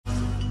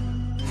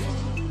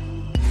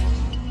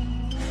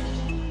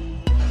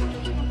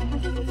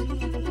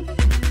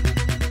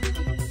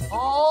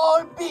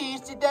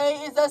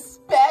today is a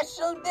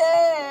special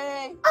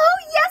day. Oh,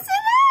 yes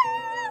it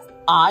is.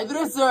 I've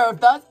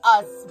reserved us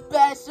a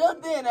special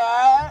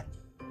dinner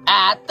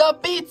at the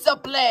pizza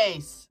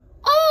place.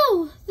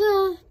 Oh,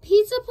 the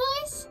pizza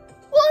place?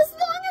 Well, as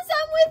long as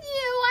I'm with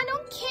you, I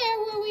don't care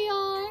where we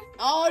are.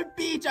 Oh,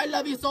 Peach, I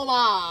love you so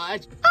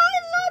much. I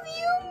love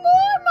you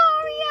more,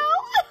 Mario.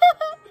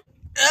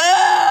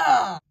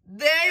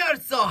 They are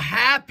so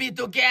happy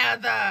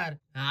together.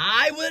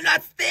 I will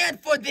not stand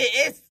for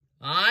this.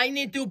 I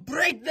need to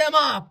break them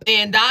up.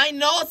 And I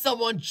know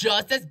someone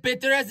just as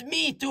bitter as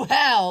me to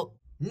help.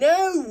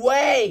 No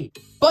way.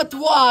 But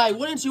why?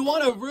 Wouldn't you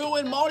want to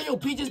ruin Mario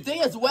Peach's day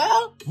as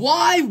well?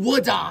 Why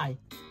would I?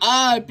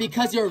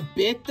 Because you're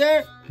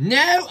bitter?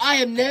 No, I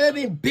have never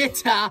been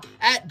bitter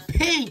at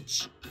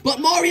Peach. But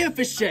Mario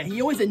Fisher,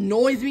 he always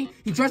annoys me.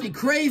 He drives me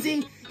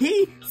crazy.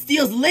 He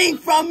steals Link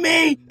from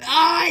me.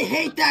 I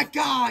hate that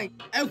guy.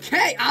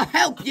 Okay, I'll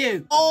help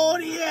you. Oh,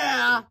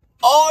 yeah.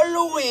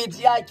 Oh,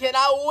 Luigi, I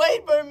cannot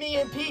wait for me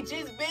and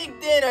Peach's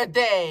big dinner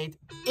date.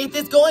 It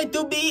is going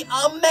to be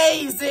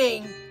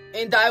amazing.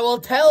 And I will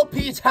tell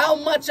Peach how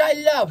much I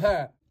love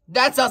her.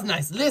 That sounds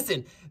nice.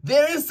 Listen,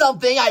 there is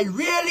something I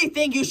really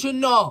think you should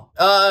know.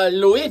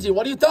 Luigi,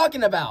 what are you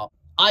talking about?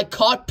 I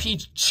caught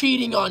Peach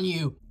cheating on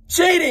you.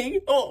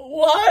 Cheating? Oh,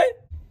 what?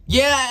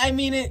 Yeah, I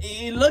mean,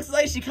 it looks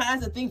like she kind of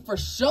has a thing for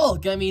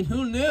Shulk. I mean,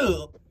 who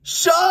knew?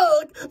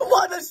 Shulk?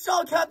 What does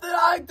Shulk have that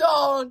I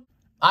don't?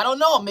 I don't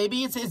know.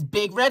 Maybe it's his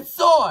big red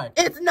sword.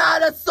 It's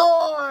not a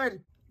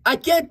sword. I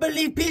can't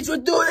believe Peach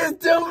would do this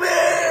to me.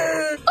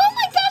 Oh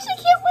my gosh, I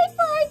can't wait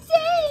for our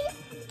date.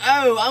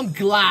 Oh, I'm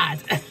glad.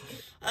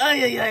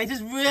 I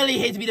just really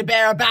hate to be the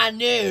bearer of bad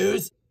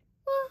news.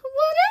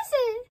 What is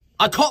it?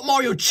 I caught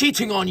Mario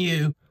cheating on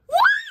you.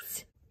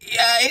 What?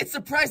 Yeah, it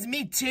surprised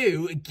me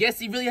too. I guess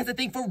he really has a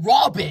thing for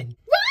Robin. Robin?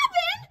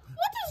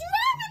 What does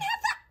Robin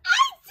have that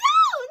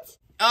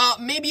I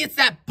don't? Maybe it's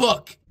that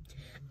book.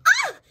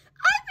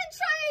 I've been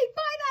trying to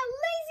buy that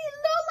lazy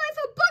lowlife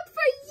a book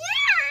for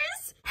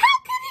years. How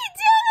could he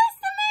do this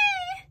to me?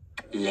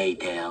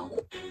 Later.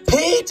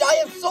 Peach, I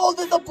am so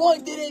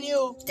disappointed in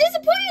you.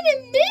 Disappointed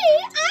in me?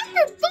 I'm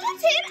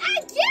revolted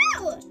at you.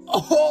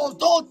 Oh,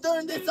 don't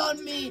turn this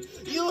on me.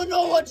 You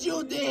know what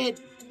you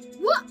did.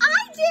 What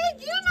I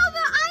did? You know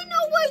that I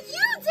know what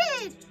you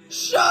did.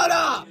 Shut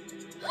up.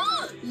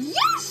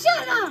 You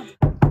shut up.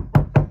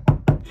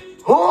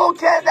 Who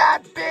can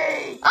that be?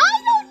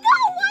 I don't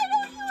know. Why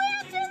don't you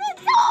answer the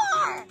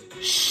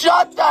door?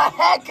 Shut the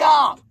heck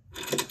up.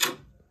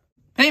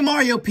 Hey,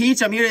 Mario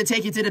Peach, I'm here to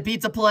take you to the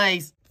pizza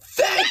place.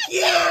 Thank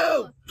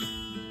you!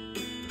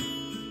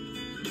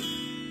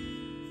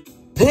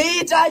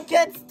 Peach, I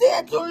can't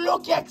stand to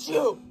look at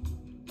you.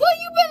 Well,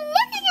 you've been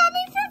looking at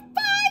me for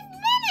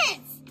 5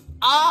 minutes.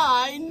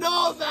 I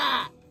know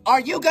that.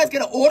 Are you guys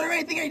gonna order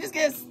anything or are you just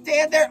gonna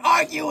stand there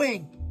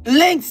arguing?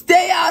 Link,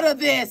 stay out of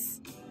this.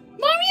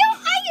 Mario,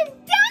 I am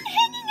done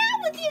hanging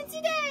out with you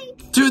today.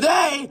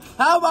 Today?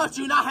 How about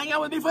you not hang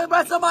out with me for the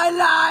rest of my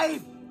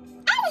life?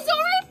 I was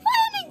already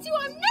planning to.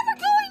 I'm never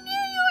going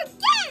near you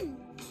again.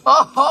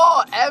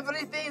 Oh,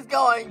 everything's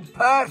going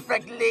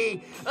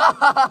perfectly.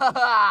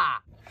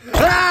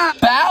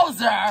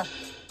 Bowser!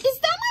 Is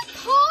that my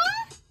car?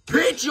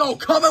 Peach, you're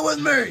coming with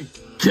me.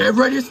 Get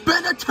ready to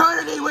spend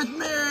eternity with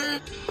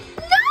me.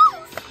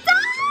 No,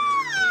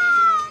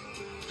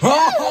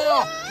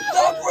 stop!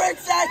 The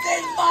princess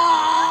is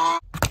mine!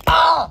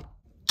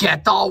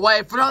 Get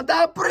away from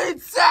the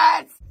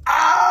princess!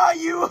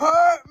 You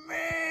hurt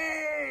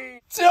me!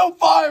 Too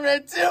far,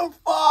 man, too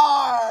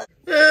far!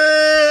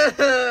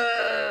 Mario,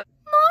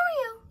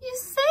 you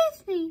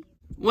saved me.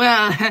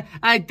 Well,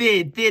 I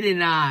did,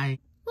 didn't I?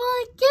 Well,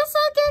 I guess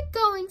I'll get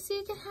going so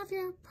you can have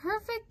your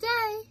perfect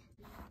day.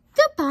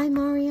 Goodbye,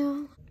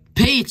 Mario.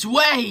 Peach,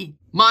 wait!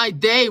 My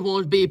day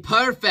won't be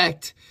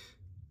perfect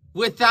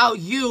without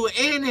you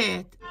in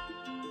it.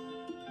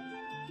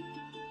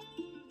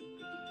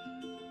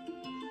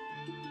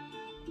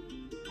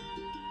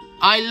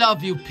 I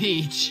love you,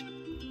 Peach.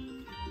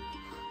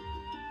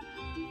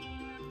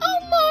 Oh,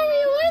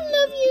 Mario, I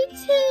love you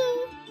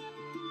too.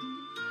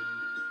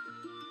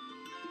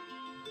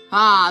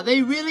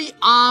 They really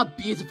are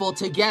beautiful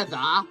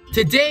together.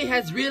 Today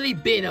has really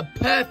been a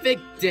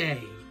perfect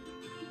day.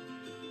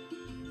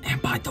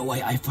 And by the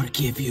way, I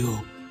forgive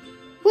you.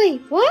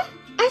 Wait, what?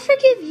 I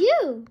forgive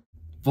you.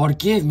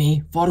 Forgive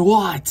me? For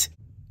what?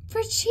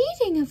 For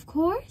cheating, of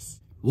course.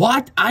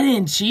 What? I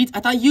didn't cheat. I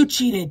thought you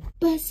cheated.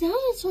 But Zelda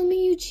told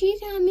me you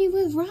cheated on me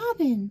with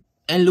Robin.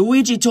 And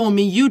Luigi told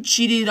me you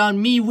cheated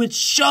on me with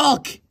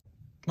Shulk.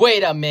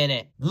 Wait a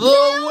minute.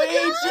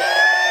 Luigi!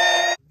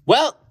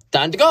 Well,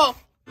 time to go.